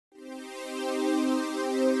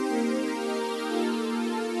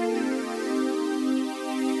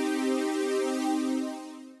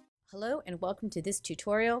Hello and welcome to this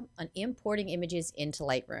tutorial on importing images into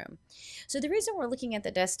Lightroom. So the reason we're looking at the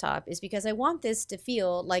desktop is because I want this to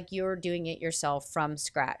feel like you're doing it yourself from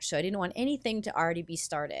scratch. So I didn't want anything to already be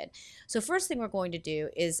started. So first thing we're going to do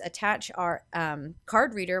is attach our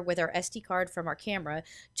card reader with our SD card from our camera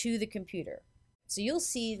to the computer. So you'll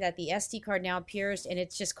see that the SD card now appears and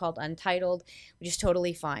it's just called Untitled, which is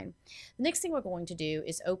totally fine. The next thing we're going to do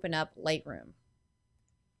is open up Lightroom.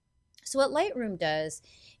 So what Lightroom does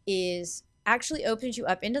is actually opens you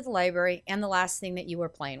up into the library and the last thing that you were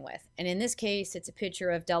playing with. And in this case, it's a picture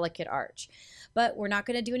of Delicate Arch. But we're not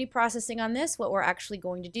going to do any processing on this. What we're actually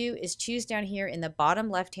going to do is choose down here in the bottom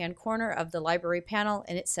left-hand corner of the library panel,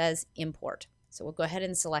 and it says Import. So we'll go ahead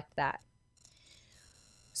and select that.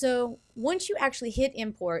 So once you actually hit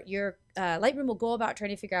import, your Lightroom will go about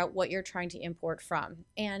trying to figure out what you're trying to import from.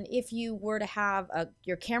 And if you were to have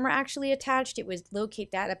your camera actually attached, it would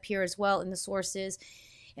locate that up here as well in the sources.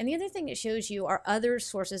 And the other thing it shows you are other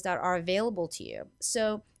sources that are available to you.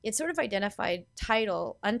 So it's sort of identified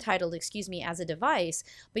untitled, as a device,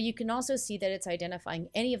 but you can also see that it's identifying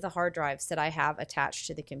any of the hard drives that I have attached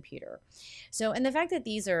to the computer. So, and the fact that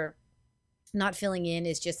these are not filling in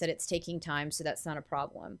is just that it's taking time, so that's not a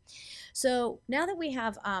problem. So now that we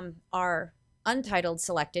have our Untitled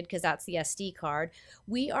selected, because that's the SD card,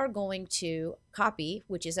 we are going to copy,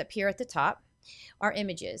 which is up here at the top, our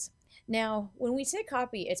images. Now, when we say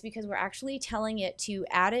copy, it's because we're actually telling it to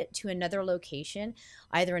add it to another location,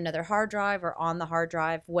 either another hard drive or on the hard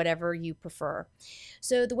drive, whatever you prefer.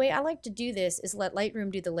 So the way I like to do this is let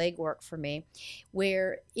Lightroom do the legwork for me,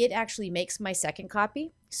 where it actually makes my second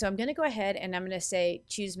copy. So I'm going to go ahead and I'm going to say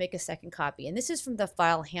choose make a second copy. And this is from the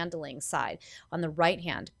file handling side on the right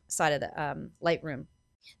hand side of the Lightroom.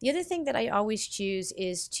 The other thing that I always choose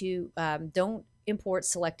is to don't import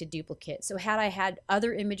selected duplicate. So had I had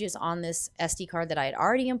other images on this SD card that I had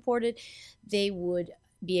already imported, they would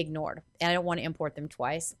be ignored, and I don't want to import them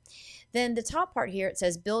twice. Then the top part here, it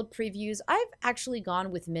says build previews. I've actually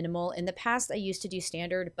gone with minimal. In the past I used to do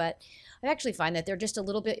standard, but I actually find that they're just a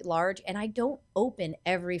little bit large and I don't open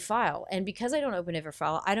every file. And because I don't open every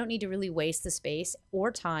file, I don't need to really waste the space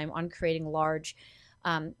or time on creating large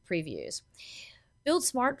previews. Build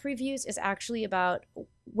smart previews is actually about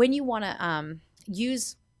when you want to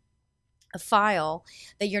use a file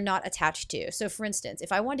that you're not attached to. So for instance,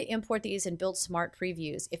 if I wanted to import these and build smart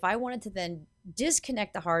previews, if I wanted to then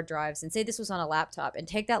disconnect the hard drives and say this was on a laptop and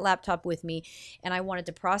take that laptop with me and I wanted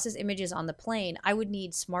to process images on the plane, I would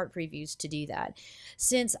need smart previews to do that.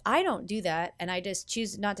 Since I don't do that and I just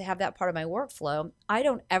choose not to have that part of my workflow, I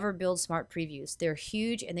don't ever build smart previews. They're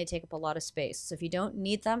huge and they take up a lot of space. So if you don't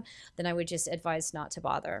need them, then I would just advise not to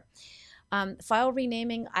bother. File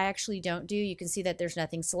renaming, I actually don't do. You can see that there's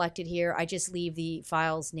nothing selected here. I just leave the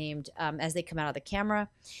files named as they come out of the camera.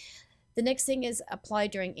 The next thing is apply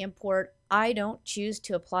during import. I don't choose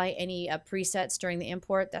to apply any presets during the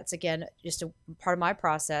import. That's, again, just a part of my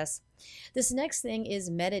process. This next thing is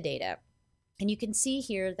metadata. And you can see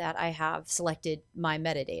here that I have selected my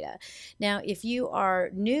metadata. Now, if you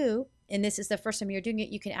are new and this is the first time you're doing it,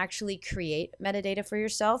 you can actually create metadata for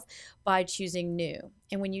yourself by choosing new.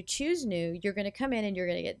 And when you choose new, you're going to come in and you're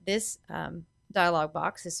going to get this dialog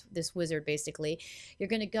box, this wizard basically. You're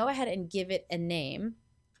going to go ahead and give it a name.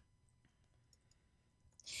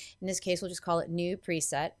 In this case, we'll just call it new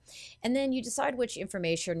preset. And then you decide which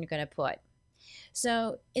information you're going to put.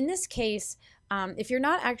 So in this case, if you're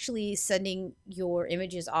not actually sending your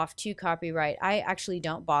images off to copyright, I actually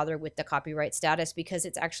don't bother with the copyright status because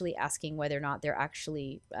it's actually asking whether or not they're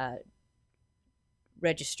actually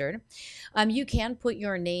registered. You can put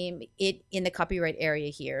your name in the copyright area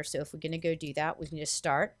here. So if we're going to go do that, we can just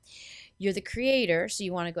start. You're the creator, so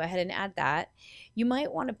you want to go ahead and add that. You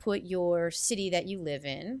might want to put your city that you live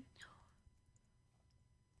in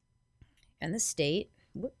and the state.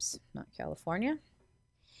 Whoops, not California.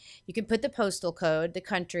 You can put the postal code, the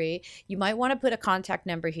country. You might want to put a contact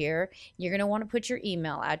number here. You're going to want to put your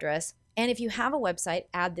email address. And if you have a website,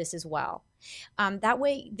 add this as well. That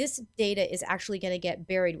way, this data is actually going to get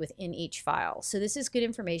buried within each file. So this is good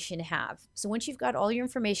information to have. So once you've got all your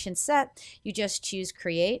information set, you just choose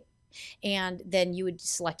create. And then you would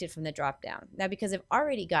select it from the drop down. Now, because I've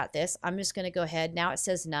already got this, I'm just going to go ahead. Now it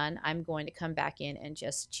says none. I'm going to come back in and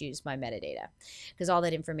just choose my metadata because all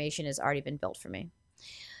that information has already been built for me.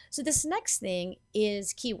 So this next thing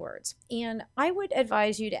is keywords, and I would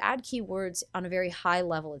advise you to add keywords on a very high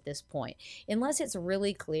level at this point, unless it's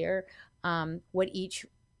really clear what each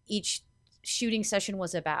shooting session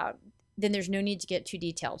was about. Then there's no need to get too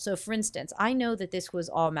detailed. So for instance, I know that this was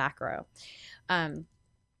all macro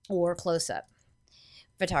or close-up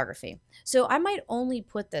photography. So I might only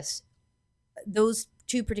put this those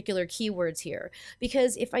two particular keywords here.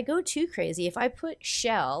 Because if I go too crazy, if I put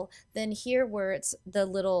shell, then here where it's the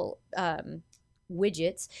little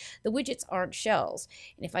widgets, the widgets aren't shells.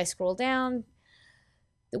 And if I scroll down,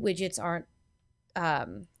 the widgets aren't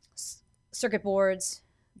circuit boards,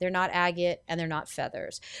 they're not agate, and they're not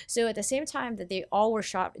feathers. So at the same time that they all were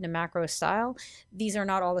shot in a macro style, these are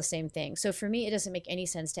not all the same thing. So for me, it doesn't make any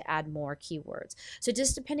sense to add more keywords. So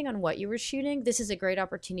just depending on what you were shooting, this is a great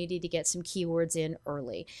opportunity to get some keywords in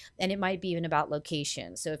early. And it might be even about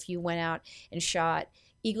location. So if you went out and shot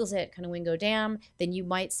Eagles at Conowingo Dam, then you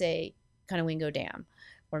might say Conowingo Dam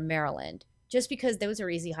or Maryland, just because those are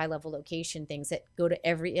easy high-level location things that go to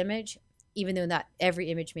every image, even though not every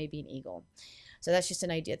image may be an eagle. So that's just an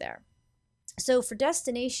idea there. So for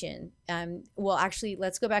destination, well, actually,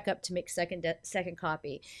 let's go back up to make second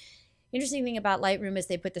copy. Interesting thing about Lightroom is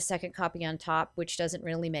they put the second copy on top, which doesn't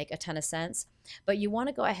really make a ton of sense. But you want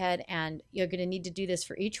to go ahead, and you're going to need to do this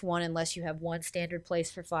for each one unless you have one standard place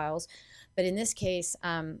for files. But in this case,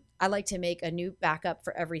 I like to make a new backup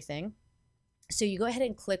for everything. So you go ahead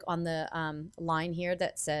and click on the line here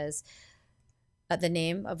that says the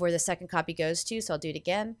name of where the second copy goes to. So I'll do it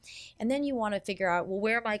again. And then you want to figure out, well,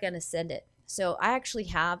 where am I going to send it? So I actually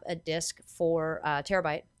have a disk for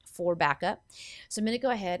terabyte for backup. So I'm going to go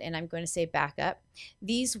ahead and I'm going to say backup.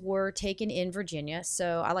 These were taken in Virginia.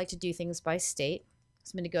 So I like to do things by state.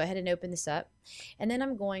 So I'm going to go ahead and open this up. And then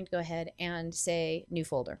I'm going to go ahead and say new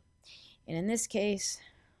folder. And in this case,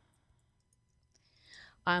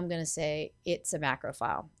 I'm going to say it's a macro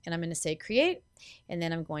file, and I'm going to say create, and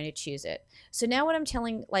then I'm going to choose it. So now what I'm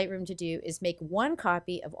telling Lightroom to do is make one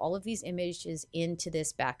copy of all of these images into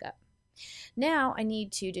this backup. Now I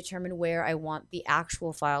need to determine where I want the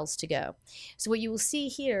actual files to go. So what you will see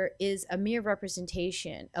here is a mere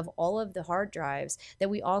representation of all of the hard drives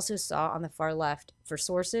that we also saw on the far left for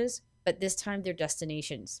sources, but this time they're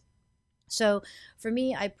destinations. So for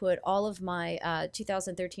me, I put all of my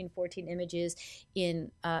 2013-14 images in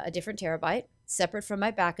a different terabyte, separate from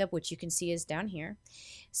my backup, which you can see is down here.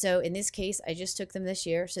 So in this case, I just took them this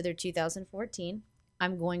year, so they're 2014.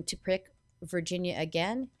 I'm going to pick Virginia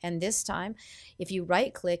again, and this time, if you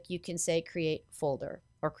right-click, you can say create folder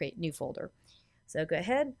or create new folder. So go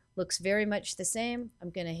ahead, looks very much the same.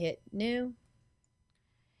 I'm going to hit new,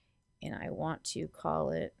 and I want to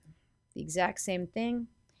call it the exact same thing.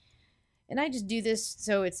 And I just do this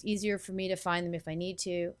so it's easier for me to find them if I need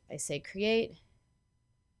to. I say create,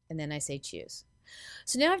 and then I say choose.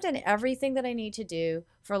 So now I've done everything that I need to do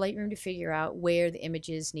for Lightroom to figure out where the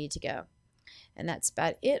images need to go. And that's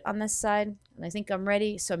about it on this side. And I think I'm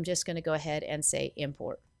ready, so I'm just going to go ahead and say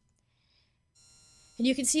import. And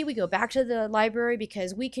you can see we go back to the library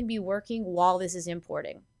because we can be working while this is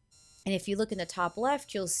importing. And if you look in the top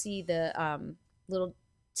left, you'll see the little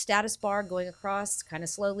status bar going across kind of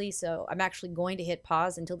slowly. So I'm actually going to hit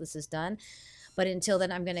pause until this is done. But until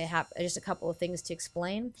then, I'm going to have just a couple of things to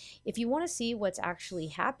explain. If you want to see what's actually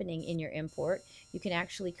happening in your import, you can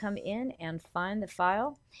actually come in and find the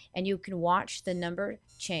file, and you can watch the number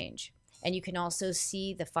change. And you can also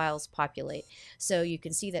see the files populate. So you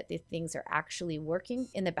can see that the things are actually working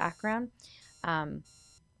in the background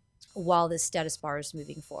while the status bar is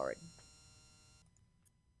moving forward.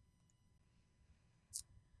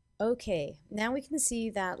 Okay, now we can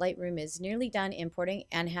see that Lightroom is nearly done importing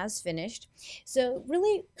and has finished. So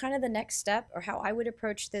really kind of the next step, or how I would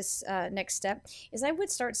approach this next step, is I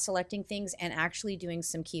would start selecting things and actually doing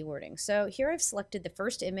some keywording. So here I've selected the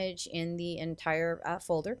first image in the entire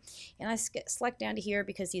folder, and I select down to here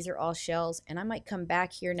because these are all shells, and I might come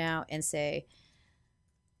back here now and say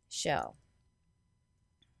shell.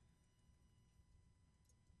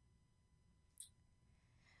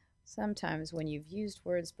 Sometimes when you've used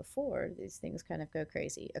words before, these things kind of go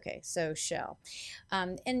crazy. Okay, so shell.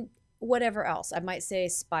 And whatever else. I might say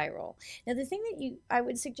spiral. Now the thing that I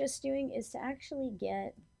would suggest doing is to actually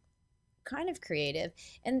get kind of creative.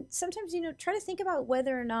 And sometimes, try to think about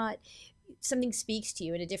whether or not something speaks to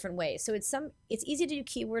you in a different way. So it's easy to do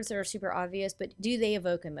keywords that are super obvious, but do they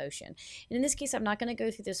evoke emotion? And in this case, I'm not going to go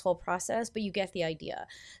through this whole process, but you get the idea.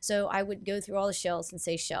 So I would go through all the shells and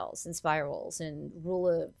say shells and spirals and rule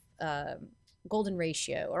of golden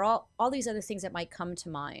ratio, or all these other things that might come to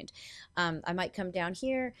mind. I might come down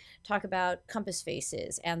here, talk about compass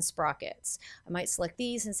faces and sprockets. I might select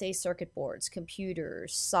these and say circuit boards,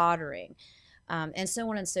 computers, soldering, and so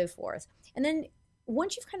on and so forth. And then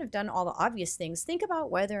once you've kind of done all the obvious things, think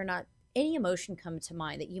about whether or not any emotion come to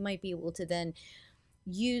mind that you might be able to then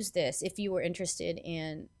use this if you were interested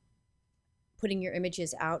in putting your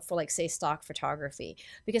images out for, like, say, stock photography.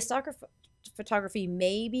 Because stock photography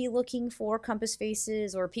may be looking for compass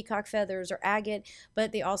faces or peacock feathers or agate,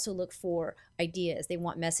 but they also look for ideas. They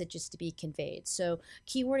want messages to be conveyed. So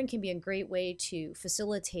keywording can be a great way to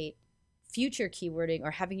facilitate future keywording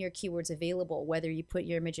or having your keywords available, whether you put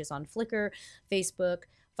your images on Flickr, Facebook,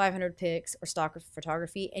 500 pics, or stock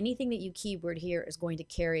photography. Anything that you keyword here is going to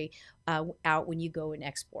carry out when you go and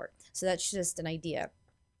export. So that's just an idea.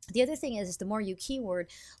 The other thing is the more you keyword,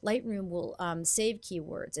 Lightroom will save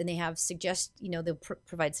keywords, and they have they'll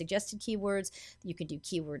provide suggested keywords. You can do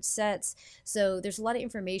keyword sets. So there's a lot of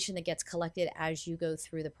information that gets collected as you go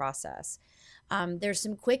through the process. There's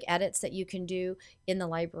some quick edits that you can do in the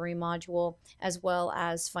library module, as well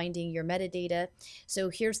as finding your metadata. So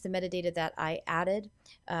here's the metadata that I added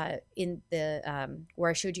in the where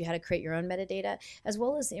I showed you how to create your own metadata, as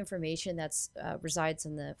well as the information that's resides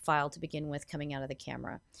in the file to begin with coming out of the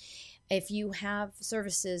camera. If you have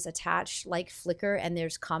services attached like Flickr and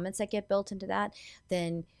there's comments that get built into that,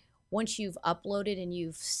 then once you've uploaded and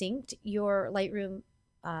you've synced your Lightroom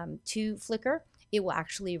to Flickr, it will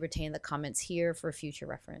actually retain the comments here for future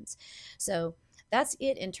reference. So that's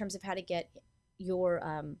it in terms of how to get your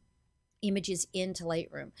images into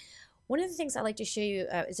Lightroom. One of the things I like to show you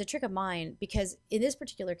is a trick of mine, because in this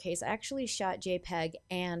particular case, I actually shot JPEG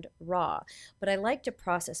and RAW, but I like to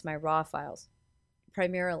process my RAW files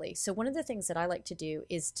primarily. So one of the things that I like to do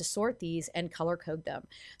is to sort these and color code them.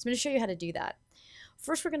 So I'm going to show you how to do that.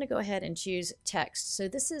 First, we're going to go ahead and choose text. So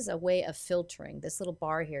this is a way of filtering. This little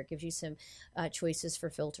bar here gives you some choices for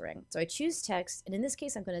filtering. So I choose text, and in this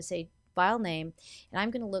case, I'm going to say file name, and I'm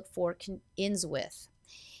going to look for ends with.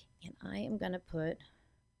 And I am going to put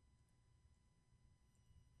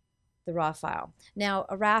the raw file. Now,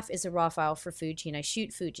 a RAF is a raw file for Fuji, and I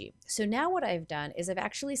shoot Fuji. So now what I've done is I've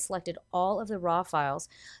actually selected all of the raw files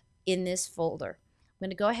in this folder. I'm going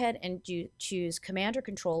to go ahead and choose Command or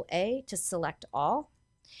Control A to select all.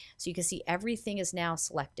 So you can see everything is now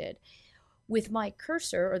selected. With my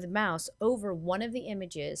cursor or the mouse over one of the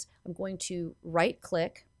images, I'm going to right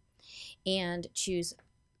click and choose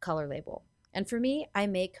color label. And for me, I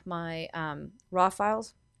make my raw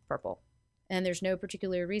files purple. And there's no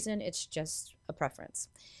particular reason, it's just a preference.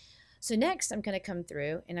 So next I'm going to come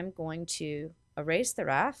through and I'm going to erase the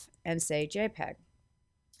RAF and say JPEG.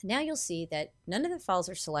 Now you'll see that none of the files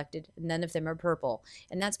are selected, none of them are purple,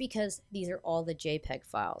 and that's because these are all the JPEG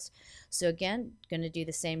files. So again, going to do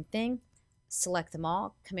the same thing, select them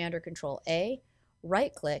all, Command or Control A,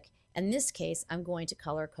 right click, and in this case I'm going to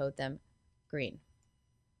color code them green.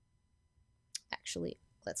 Actually,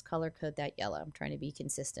 let's color code that yellow. I'm trying to be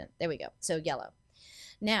consistent. There we go. So yellow.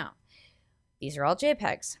 Now, these are all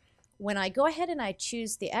JPEGs. When I go ahead and I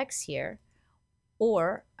choose the X here,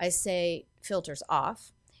 or I say filters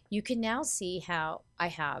off, you can now see how I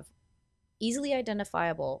have easily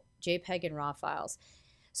identifiable JPEG and RAW files.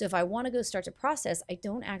 So if I want to go start to process, I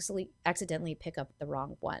don't accidentally pick up the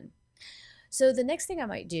wrong one. So the next thing I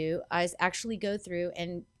might do is actually go through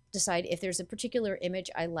and decide if there's a particular image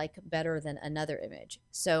I like better than another image.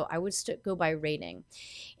 So I would go by rating.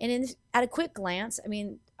 And at a quick glance, I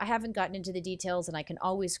mean, I haven't gotten into the details and I can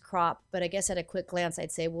always crop, but I guess at a quick glance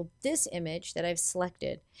I'd say, well, this image that I've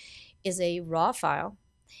selected is a raw file.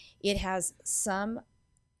 It has some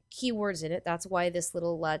keywords in it. That's why this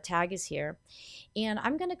little tag is here. And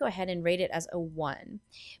I'm going to go ahead and rate it as a 1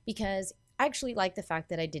 because I actually like the fact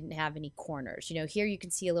that I didn't have any corners. You know, here you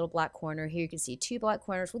can see a little black corner. Here you can see 2 black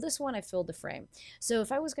corners. Well, this one I filled the frame. So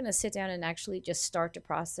if I was going to sit down and actually just start to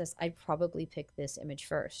process, I'd probably pick this image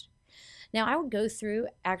first. Now I would go through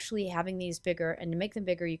actually having these bigger, and to make them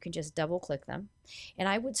bigger you can just double click them, and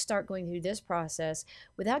I would start going through this process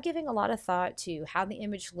without giving a lot of thought to how the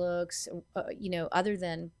image looks, you know, other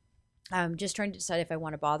than just trying to decide if I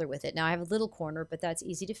want to bother with it. Now I have a little corner, but that's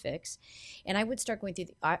easy to fix, and I would start going through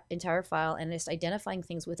the entire file and just identifying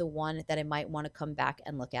things with a 1 that I might want to come back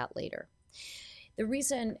and look at later. The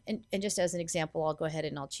reason, and just as an example, I'll go ahead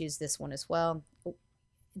and I'll choose this one as well,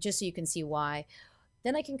 just so you can see why.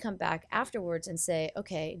 Then I can come back afterwards and say,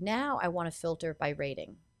 okay, now I want to filter by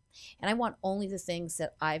rating. And I want only the things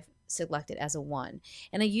that I've selected as a 1.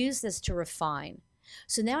 And I use this to refine.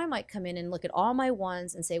 So now I might come in and look at all my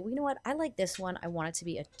 1s and say, well, you know what? I like this one. I want it to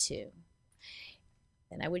be a 2.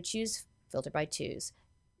 Then I would choose filter by 2s.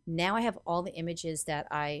 Now I have all the images that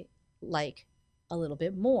I like a little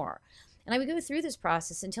bit more. And I would go through this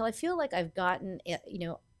process until I feel like I've gotten, you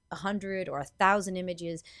know, 100 or 1,000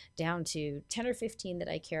 images down to 10 or 15 that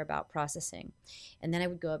I care about processing. And then I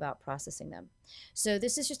would go about processing them. So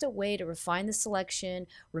this is just a way to refine the selection,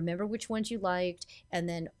 remember which ones you liked, and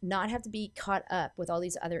then not have to be caught up with all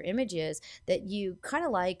these other images that you kind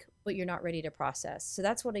of like but you're not ready to process. So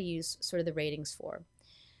that's what I use sort of the ratings for.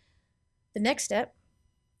 The next step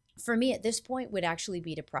for me at this point would actually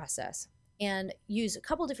be to process and use a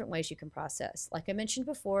couple different ways you can process. Like I mentioned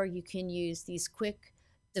before, you can use these quick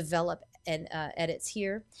develop and edits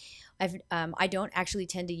here. I don't actually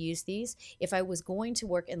tend to use these. If I was going to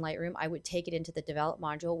work in Lightroom, I would take it into the develop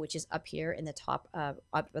module, which is up here in the top, up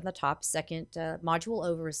on the top, second module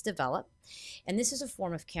over is develop. And this is a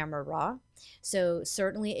form of camera raw. So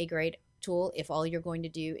certainly a great tool if all you're going to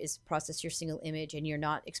do is process your single image and you're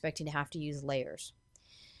not expecting to have to use layers.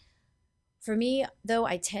 For me, though,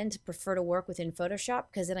 I tend to prefer to work within Photoshop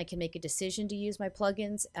because then I can make a decision to use my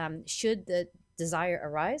plugins should the desire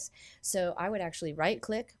arise. So I would actually right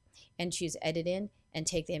click and choose edit in and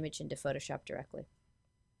take the image into Photoshop directly.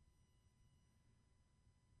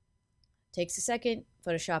 Takes a second,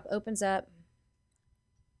 Photoshop opens up.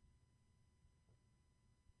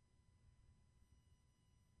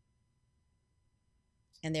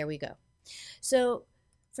 And there we go. So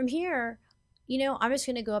from here, I'm just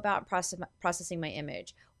going to go about processing my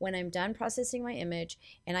image. When I'm done processing my image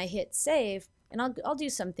and I hit save, and I'll do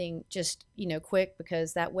something just, quick,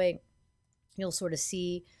 because that way you'll sort of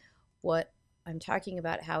see what I'm talking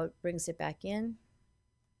about, how it brings it back in.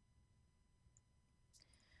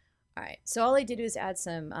 All right, so all I did was add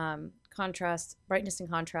some contrast, brightness and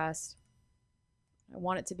contrast. I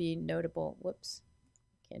want it to be notable. Whoops,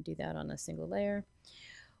 can't do that on a single layer.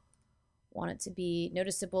 Want it to be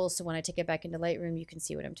noticeable, so when I take it back into Lightroom, you can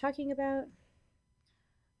see what I'm talking about.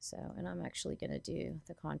 So, and I'm actually going to do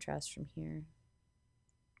the contrast from here.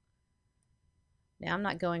 Now, I'm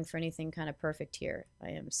not going for anything kind of perfect here.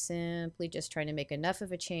 I am simply just trying to make enough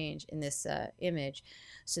of a change in this image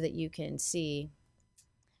so that you can see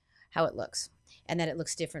how it looks and that it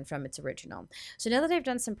looks different from its original. So now that I've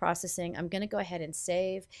done some processing, I'm going to go ahead and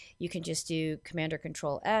save. You can just do Command or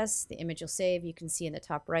Control S. The image will save. You can see in the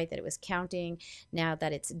top right that it was counting. Now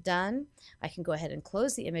that it's done, I can go ahead and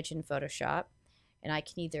close the image in Photoshop. And I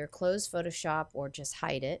can either close Photoshop or just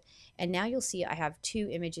hide it. And now you'll see I have two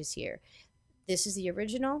images here. This is the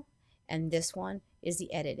original, and this one is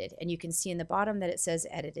the edited. And you can see in the bottom that it says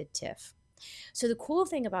edited TIFF. So the cool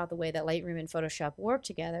thing about the way that Lightroom and Photoshop work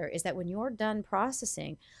together is that when you're done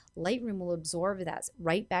processing, Lightroom will absorb that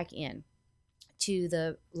right back in to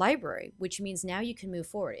the library, which means now you can move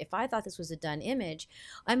forward. If I thought this was a done image,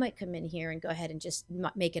 I might come in here and go ahead and just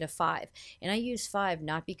make it a 5. And I use 5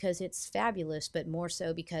 not because it's fabulous, but more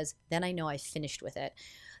so because then I know I finished with it.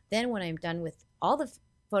 Then when I'm done with all the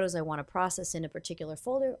photos I want to process in a particular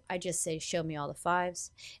folder, I just say show me all the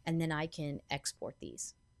 5s, and then I can export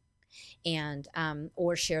these and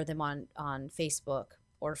or share them on Facebook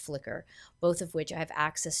or Flickr, both of which I have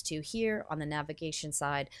access to here on the navigation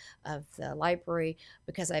side of the library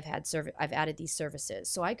because I've added these services.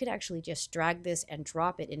 So I could actually just drag this and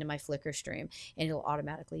drop it into my Flickr stream, and it'll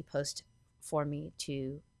automatically post for me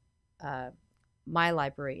to my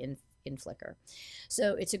library in Flickr.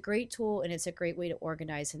 So it's a great tool, and it's a great way to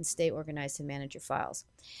organize and stay organized and manage your files.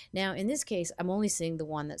 Now in this case, I'm only seeing the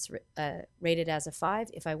one that's rated as a 5.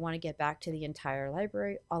 If I want to get back to the entire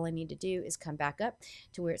library, all I need to do is come back up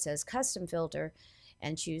to where it says custom filter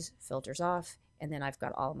and choose filters off, and then I've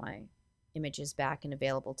got all my images back and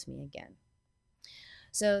available to me again.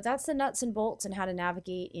 So that's the nuts and bolts and how to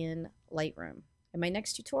navigate in Lightroom. In my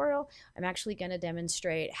next tutorial, I'm actually going to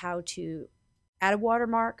demonstrate how to add a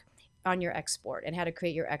watermark on your export and how to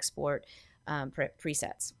create your export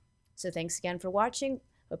presets. So thanks again for watching.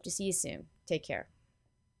 Hope to see you soon. Take care.